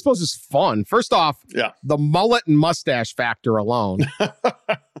college baseball is just fun. First off, the mullet and mustache factor alone,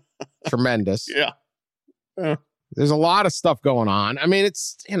 tremendous. Yeah. There's a lot of stuff going on. I mean,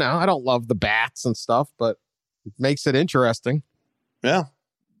 it's, I don't love the bats and stuff, but it makes it interesting. Yeah.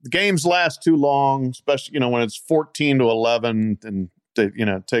 The games last too long, especially, when it's 14-11 and,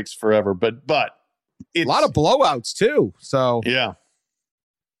 it takes forever. But it's a lot of blowouts too. So, yeah.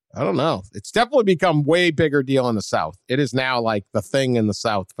 I don't know. It's definitely become way bigger deal in the South. It is now like the thing in the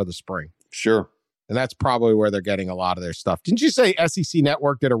South for the spring. Sure. And that's probably where they're getting a lot of their stuff. Didn't you say SEC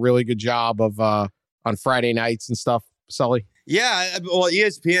Network did a really good job of, on Friday nights and stuff, Sully? Yeah, well,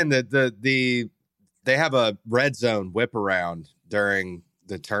 ESPN, they have a red zone whip around during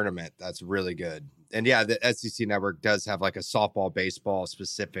the tournament. That's really good. And yeah, the SEC Network does have like a softball, baseball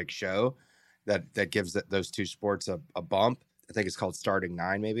specific show that gives those two sports a bump. I think it's called Starting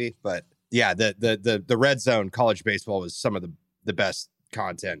Nine, maybe. But yeah, the red zone college baseball was some of the best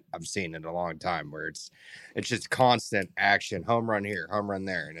content I've seen in a long time, where it's just constant action, home run here, home run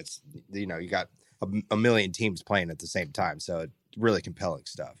there, and it's you got a million teams playing at the same time. So it's really compelling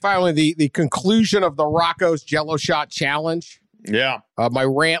stuff. Finally, the conclusion of the Rocco's Jello Shot Challenge. Yeah. My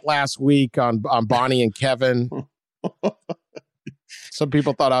rant last week on Bonnie and Kevin. Some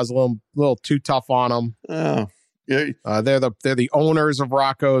people thought I was a little too tough on them. Oh, yeah. They're the owners of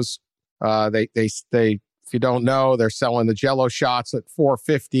Rocco's. They if you don't know, they're selling the Jello shots at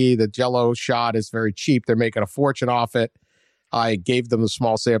 $4.50. The Jello shot is very cheap. They're making a fortune off it. I gave them a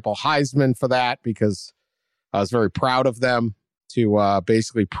small sample Heisman for that because I was very proud of them to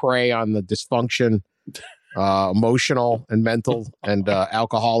basically prey on the dysfunction, emotional and mental and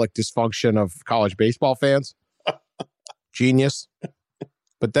alcoholic dysfunction of college baseball fans. Genius.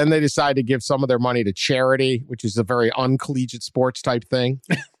 But then they decided to give some of their money to charity, which is a very uncollegiate sports type thing.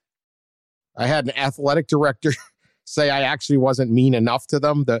 I had an athletic director say I actually wasn't mean enough to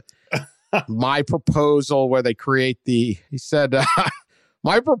them. My proposal where they create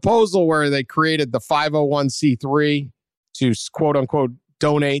my proposal where they created the 501c3 to quote unquote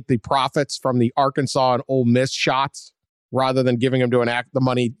donate the profits from the Arkansas and Ole Miss shots rather than giving them the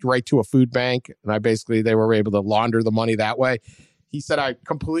money right to a food bank. And they were able to launder the money that way. He said,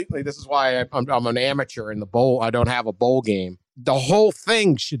 this is why I'm an amateur in the bowl. I don't have a bowl game. The whole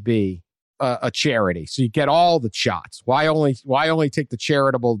thing should be a charity. So you get all the shots. Why only take the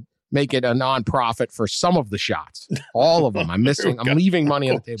charitable, make it a nonprofit for some of the shots? All of them. I'm leaving money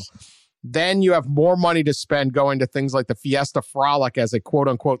on the table. Then you have more money to spend going to things like the Fiesta Frolic as a quote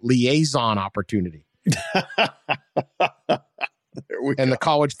unquote liaison opportunity. And the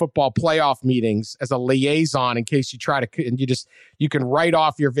college football playoff meetings as a liaison in case you try to, and you can write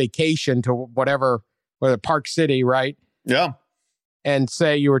off your vacation to whether Park City, right? Yeah. And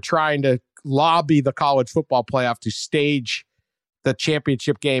say you were trying to lobby the college football playoff to stage the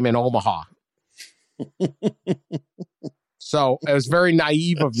championship game in Omaha. So it was very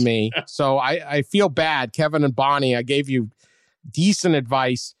naive of me. So I feel bad. Kevin and Bonnie, I gave you decent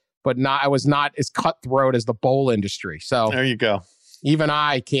advice, but I was not as cutthroat as the bowl industry. So there you go. Even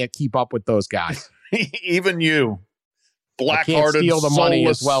I can't keep up with those guys. Even you. Black-hearted, I can't steal the money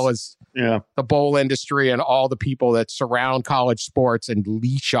soulless, as well as the bowl industry and all the people that surround college sports and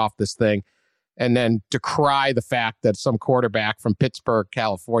leash off this thing and then decry the fact that some quarterback from Pittsburgh,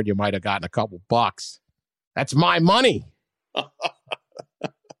 California might have gotten a couple bucks. That's my money.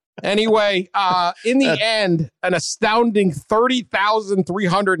 Anyway, in the end, an astounding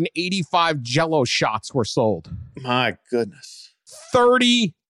 30,385 Jello shots were sold. My goodness.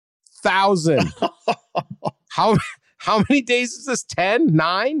 30,000. How many days is this? 10?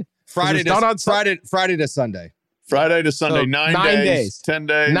 9? Friday to Sunday. Friday to Sunday. So 9 days. 10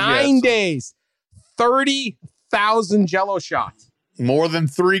 days. 9 days. 30,000 Jello shots. More than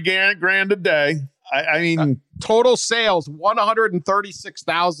 $3,000 a day. I mean, total sales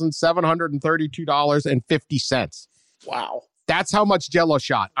 $136,732.50. wow. That's how much Jell-O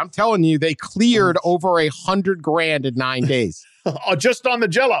shot. I'm telling you, they cleared over $100,000 in 9 days. Just on the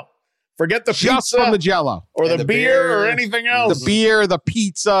Jell-O. Forget the Just pizza from the Jell-O. or the beer or anything else. The beer, the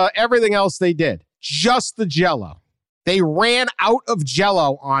pizza, everything else they did. Just the Jell-O. They ran out of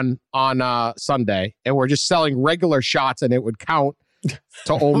Jell-O on Sunday and were just selling regular shots, and it would count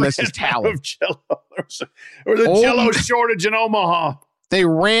to Ole Miss's tally. Jell-O. There was a Jell-O shortage in Omaha. They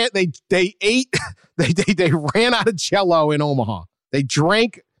ran out of Jell-O in Omaha. They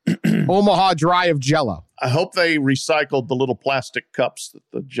drank Omaha dry of Jell-O. I hope they recycled the little plastic cups that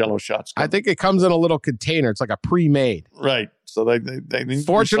the Jell-O shots come I think it comes in a little container. It's like a pre-made. Right. So they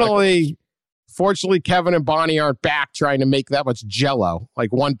Fortunately, Kevin and Bonnie aren't back trying to make that much Jell-O,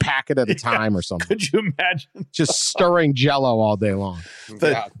 like one packet at a time or something. Could you imagine? Just stirring Jell-O all day long.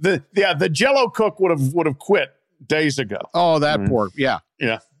 The Jell-O cook would have quit days ago. Oh, that poor. Yeah.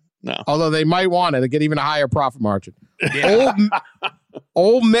 Yeah. No. Although they might want it to get even a higher profit margin. Yeah.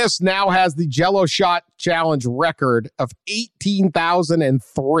 Ole Miss now has the Jell-O shot challenge record of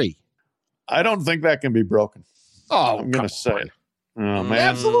 18,003. I don't think that can be broken. Oh, I'm going to say it. Oh, man.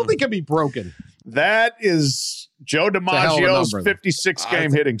 Absolutely can be broken. That is Joe DiMaggio's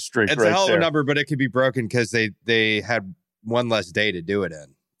 56-game hitting streak. It's right a hell of there. a number, but it could be broken because they had one less day to do it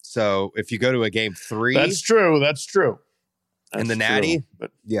in. So if you go to a game 3, that's true. And the Natty,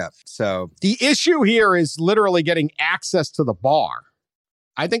 but yeah. So the issue here is literally getting access to the bar.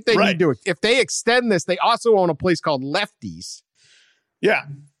 I think they need to. If they extend this, they also own a place called Lefties. Yeah,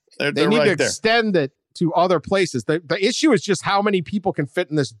 they need to extend it to other places. The issue is just how many people can fit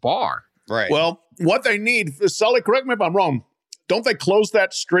in this bar. Right. Well, what they need, Sully, correct me if I'm wrong. Don't they close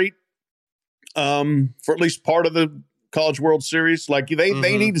that street for at least part of the College World Series? Like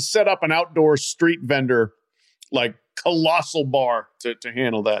they need to set up an outdoor street vendor, like colossal bar to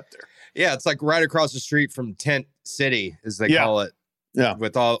handle that there. Yeah, it's like right across the street from Tent City, as they call it. Yeah,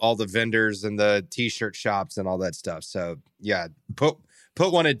 with all the vendors and the T-shirt shops and all that stuff. So yeah, put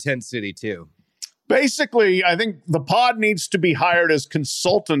one in Tent City too. Basically, I think the pod needs to be hired as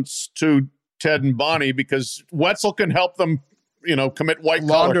consultants to Ted and Bonnie because Wetzel can help them, commit white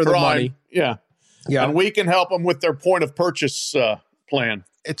collar crime. Money. Yeah, and we can help them with their point of purchase plan.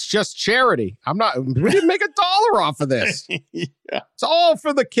 It's just charity. We didn't make $1 off of this. Yeah. It's all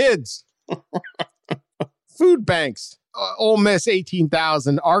for the kids. Food banks. Ole Miss,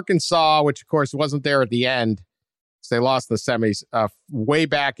 18,000. Arkansas, which of course wasn't there at the end, so they lost the semis way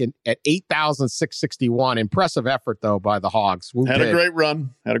back at 8,661. Impressive effort though by the Hogs. Had a great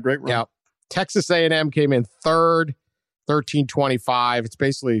run. Yeah. Texas A&M came in third, 1325. It's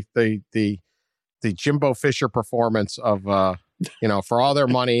basically the Jimbo Fisher performance of for all their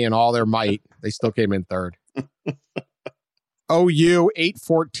money and all their might, they still came in third. OU,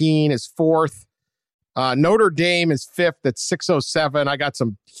 814 is fourth. Notre Dame is fifth at 607. I got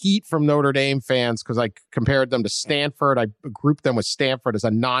some heat from Notre Dame fans because I compared them to Stanford. I grouped them with Stanford as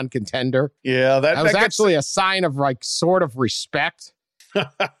a non-contender. Yeah, that was actually a sign of sort of respect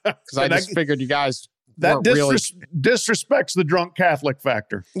because I just figured you guys disrespects the drunk Catholic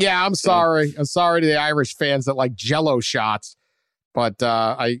factor. Yeah, I'm sorry. I'm sorry to the Irish fans that like Jell-O shots. But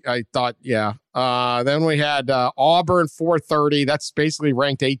I thought, yeah. Then we had Auburn, 430. That's basically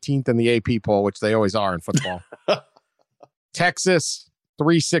ranked 18th in the AP poll, which they always are in football. Texas,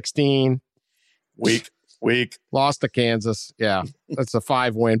 316. Weak. Lost to Kansas. Yeah, that's a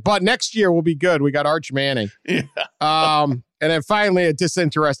 5-win. But next year will be good. We got Arch Manning. Yeah. And then finally, a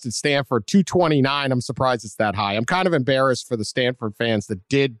disinterested Stanford, 229. I'm surprised it's that high. I'm kind of embarrassed for the Stanford fans that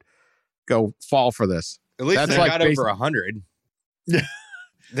did go fall for this. At least they got over 100.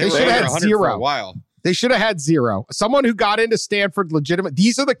 They should have had 0 for a while. They should have had 0. Someone who got into Stanford legitimate.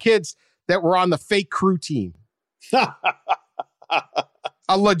 These are the kids that were on the fake crew team. A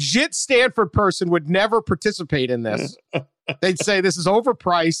legit Stanford person would never participate in this. They'd say this is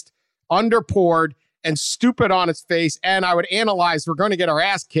overpriced, underpoured, and stupid on its face. And I would analyze, we're going to get our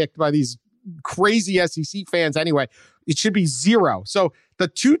ass kicked by these crazy SEC fans anyway. It should be 0. So the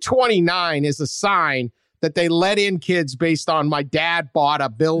 229 is a sign that they let in kids based on my dad bought a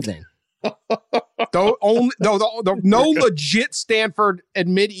building. No legit Stanford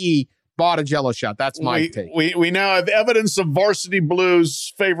admittee bought a Jell-O shot. That's my take. We now have evidence of Varsity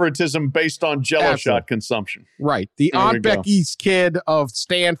Blues favoritism based on Jell-O shot consumption. Right. The Aunt Becky's kid of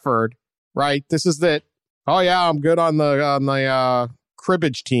Stanford, right? This is that. Oh yeah, I'm good on the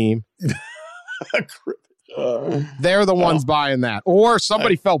cribbage team. They're the ones buying that. Or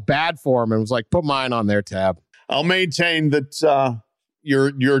somebody felt bad for him and was like, put mine on their tab. I'll maintain that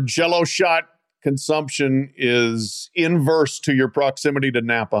your Jell-O shot consumption is inverse to your proximity to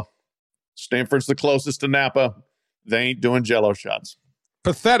Napa. Stanford's the closest to Napa. They ain't doing Jell-O shots.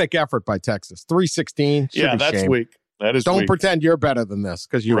 Pathetic effort by Texas. 316. Yeah, that's weak. That is Don't weak. pretend you're better than this,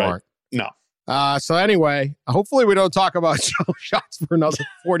 because you aren't. No. So anyway, hopefully we don't talk about Jell-O shots for another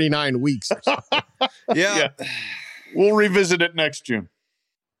 49 weeks or something. Yeah. We'll revisit it next June.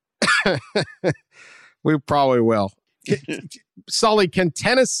 We probably will. Sully, can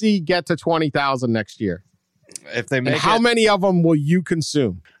Tennessee get to 20,000 next year? If they And make how many of them will you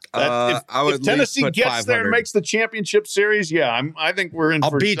consume? If at Tennessee least put gets there 500. and makes the championship series, I think we're in I'll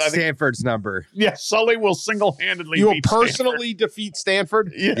for beat I think- Stanford's number. Yeah, Sully will single-handedly You will beat personally defeat Stanford?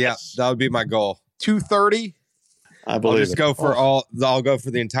 Stanford. Yeah, Yes. that would be my goal. 230? I I'll believe just it. go for I'll go for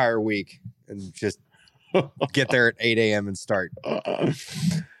the entire week and just get there at 8 a.m. and start.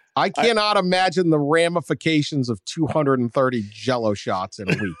 I cannot imagine the ramifications of 230 Jell-O shots in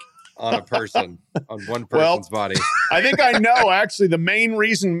a week. On a person, on one Well, person's body. I think I know, actually, the main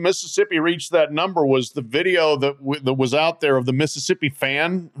reason Mississippi reached that number was the video that was out there of the Mississippi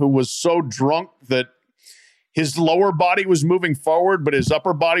fan who was so drunk that his lower body was moving forward, but his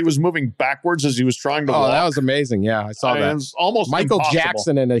upper body was moving backwards as he was trying to Oh, walk. that was amazing. Yeah, I saw It that. was almost Michael impossible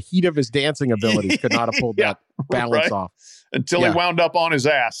Jackson, in the heat of his dancing abilities, could not have pulled Yeah, that balance right. off. until Yeah. he wound up on his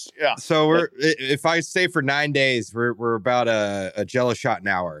ass. Yeah. So if I stay for 9 days, we're about a Jell-O shot an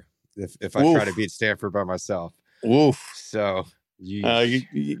hour. If I try Oof. to beat Stanford by myself. Oof. So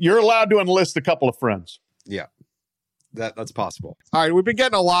You're allowed to enlist a couple of friends. that's possible. All right, we've been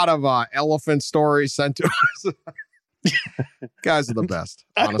getting a lot of elephant stories sent to us. Guys are the best,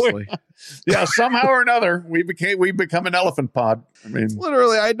 honestly. Yeah, somehow or another, we become an elephant pod. I mean,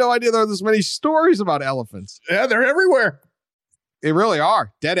 Literally, I had no idea there were this many stories about elephants. yeah, they're everywhere. They really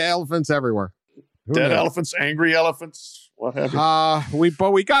are. Dead elephants everywhere. Who Dead knew? elephants, angry elephants, what have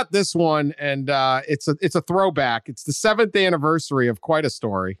you. We got this one, and it's a throwback. It's the 7th anniversary of quite a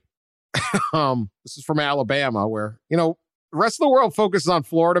story. This is from Alabama, where the rest of the world focuses on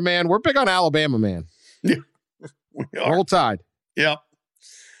Florida, man. We're big on Alabama, man. We are. Roll Tide. Yeah.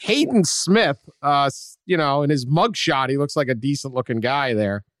 Hayden Smith, in his mugshot, he looks like a decent looking guy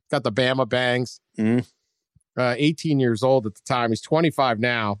there. Got the Bama bangs. Mhm. 18 years old at the time. He's 25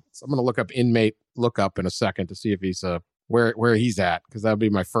 now. So I'm going to look up inmate lookup in a second to see if he's where he's at, because that would be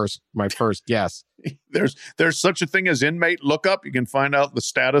my first guess. There's such a thing as inmate lookup. You can find out the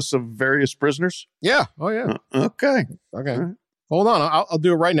status of various prisoners. Yeah. Oh yeah. Okay. Okay. All right. Hold on. I'll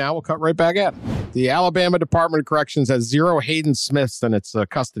do it right now. We'll cut right back at it. The Alabama Department of Corrections has 0 Hayden Smiths in its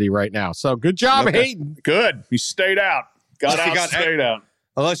custody right now. So good job, Okay. Hayden. Good. He stayed out. Stayed out.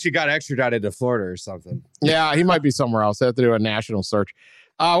 Unless you got extradited to Florida or something. Yeah, he might be somewhere else. They have to do a national search.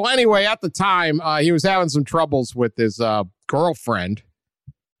 Well, anyway, at the time, he was having some troubles with his girlfriend,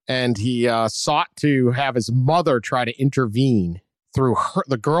 and he sought to have his mother try to intervene through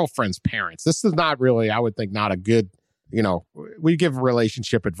the girlfriend's parents. This is not really, I would think, not a good, we give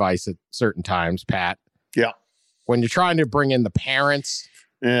relationship advice at certain times, Pat. Yeah. When you're trying to bring in the parents,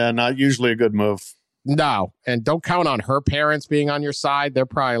 Yeah, not usually a good move. no. And don't count on her parents being on your side. They're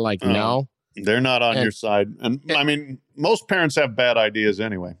probably like, no. They're not on And- your side. And I mean, most parents have bad ideas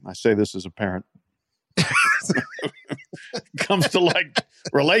anyway. I say this as a parent. Comes to like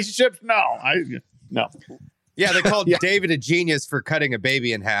relationships? No. Yeah, they called David a genius for cutting a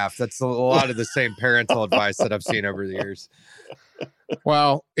baby in half. That's a lot of the same parental advice that I've seen over the years.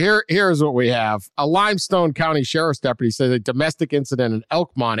 Well, here's what we have. A Limestone County Sheriff's deputy says a domestic incident in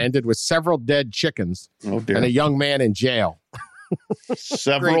Elkmont ended with several dead chickens Oh dear. and a young man in jail.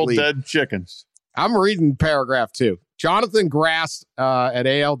 Several Great lead. dead chickens. I'm reading paragraph 2. Jonathan Grass at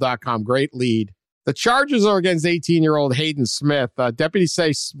AL.com. Great lead. The charges are against 18-year-old Hayden Smith. Deputies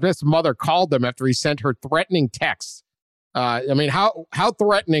say Smith's mother called them after he sent her threatening texts. How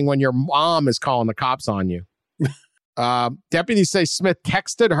threatening when your mom is calling the cops on you? Deputies say Smith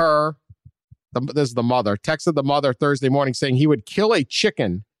texted her. This is the mother. Texted the mother Thursday morning saying he would kill a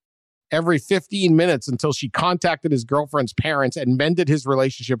chicken every 15 minutes until she contacted his girlfriend's parents and mended his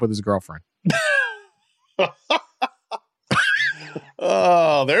relationship with his girlfriend.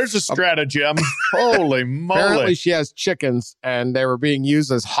 Oh, there's a stratagem. Holy moly. Apparently, she has chickens, and they were being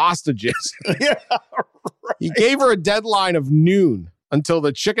used as hostages. Yeah, He gave her a deadline of noon until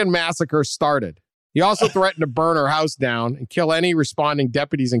the chicken massacre started. He also threatened to burn her house down and kill any responding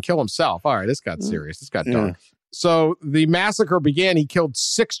deputies and kill himself. All right, this got serious. This got dark. So the massacre began. He killed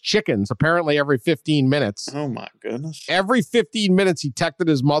 6 chickens, apparently every 15 minutes. Oh my goodness. Every 15 minutes, he texted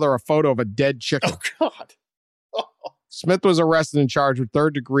his mother a photo of a dead chicken. Oh God. Smith was arrested and charged with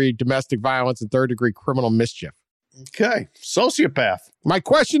 3rd-degree domestic violence and 3rd-degree criminal mischief. Okay. Sociopath. My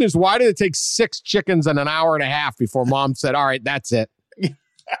question is, why did it take 6 chickens and an hour and a half before mom said, all right, that's it?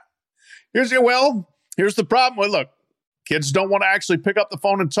 Here's the problem. Well, look, kids don't want to actually pick up the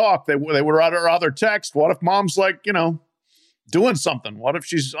phone and talk. They would rather text. What if mom's like, doing something? What if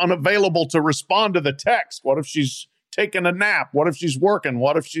she's unavailable to respond to the text? What if she's taking a nap? What if she's working?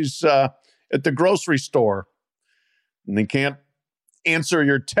 What if she's at the grocery store and they can't answer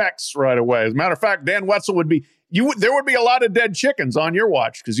your texts right away? As a matter of fact, Dan Wetzel there would be a lot of dead chickens on your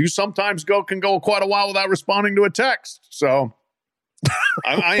watch because you sometimes can go quite a while without responding to a text. So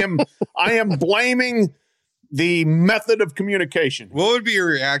I am blaming the method of communication. What would be your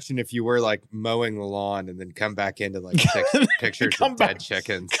reaction if you were like mowing the lawn and then come back into like 6 pictures of dead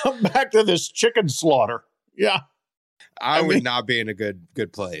chickens? Come back to this chicken slaughter. Yeah. I would not be in a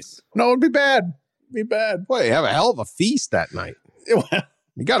good place. No, it'd be bad. Boy, you have a hell of a feast that night. You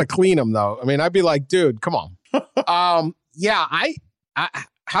got to clean them, though. I mean, I'd be like, dude, come on. Yeah,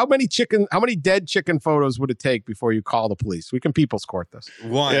 how many dead chicken photos would it take before you call the police? We can people's court this.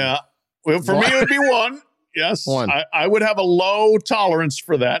 1. Yeah. Well, for me, it would be 1. Yes. 1. I would have a low tolerance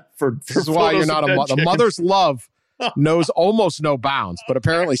for that. This is why you're not the mother's love knows almost no bounds, but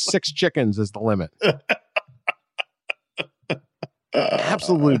apparently 6 chickens is the limit.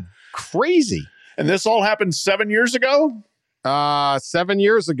 Absolutely crazy. And this all happened 7 years ago? 7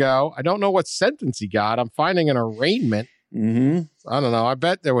 years ago. I don't know what sentence he got. I'm finding an arraignment. Mm-hmm. I don't know. I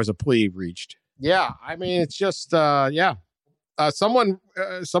bet there was a plea reached. Yeah. I mean, it's just, yeah. Someone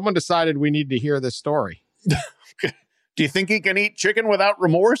decided we need to hear this story. Do you think he can eat chicken without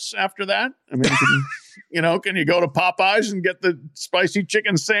remorse after that? I mean, can you go to Popeyes and get the spicy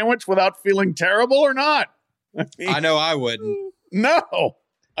chicken sandwich without feeling terrible or not? I know I wouldn't. No.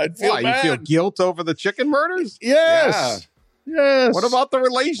 I'd feel bad. You feel guilt over the chicken murders? Yes. Yeah. Yes. What about the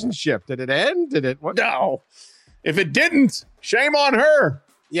relationship? Did it end? What? No. If it didn't, shame on her.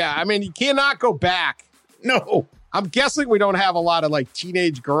 Yeah, I mean, you cannot go back. No. I'm guessing we don't have a lot of like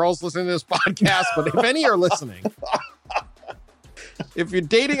teenage girls listening to this podcast, but if any are listening, if you're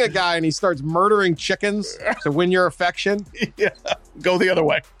dating a guy and he starts murdering chickens to win your affection, yeah, go the other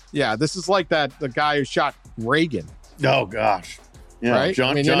way. Yeah, this is like the guy who shot Reagan. Oh gosh, yeah, right?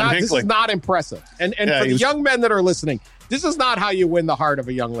 John This Hinckley. is not impressive. And for the young men that are listening, this is not how you win the heart of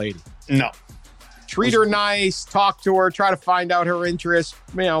a young lady. No. Treat her nice, talk to her, try to find out her interests,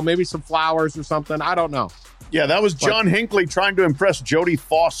 maybe some flowers or something. I don't know. Yeah, that was John Hinckley trying to impress Jodie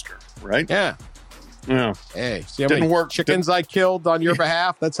Foster, right? Yeah. Yeah. Hey, see how many chickens I killed on your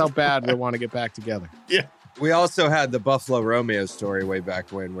behalf? That's how bad we want to get back together. Yeah. We also had the Buffalo Romeo story way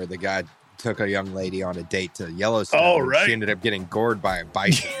back when, where the guy took a young lady on a date to Yellowstone. Oh, right. She ended up getting gored by a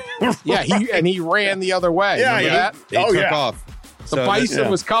bison. Yeah, he ran the other way. Yeah, Remember that? He took off. The bison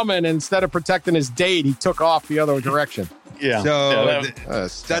was coming, and instead of protecting his date, he took off the other direction. Yeah. So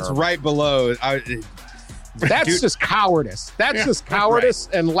that's right below. That's just cowardice. That's just cowardice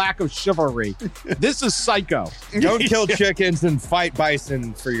and lack of chivalry. This is psycho. Don't kill chickens and fight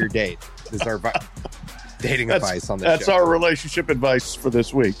bison for your date. Is our dating advice on this show. That's our relationship advice for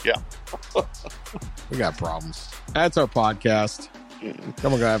this week. Yeah. We got problems. That's our podcast. I'm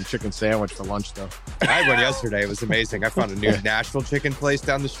going to have a chicken sandwich for lunch, though. I had one yesterday. It was amazing. I found a new Nashville chicken place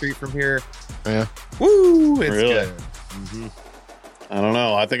down the street from here. Yeah. Woo! It's really good. Mm-hmm. I don't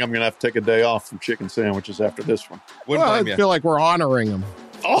know. I think I'm going to have to take a day off from chicken sandwiches after this one. I feel like we're honoring them.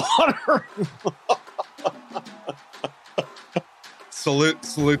 Honor. Salute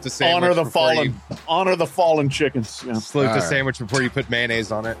the sandwich. Honor the fallen chickens. Yeah. Salute the sandwich before you put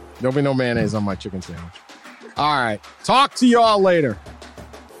mayonnaise on it. There'll be no mayonnaise on my chicken sandwich. All right. Talk to y'all later.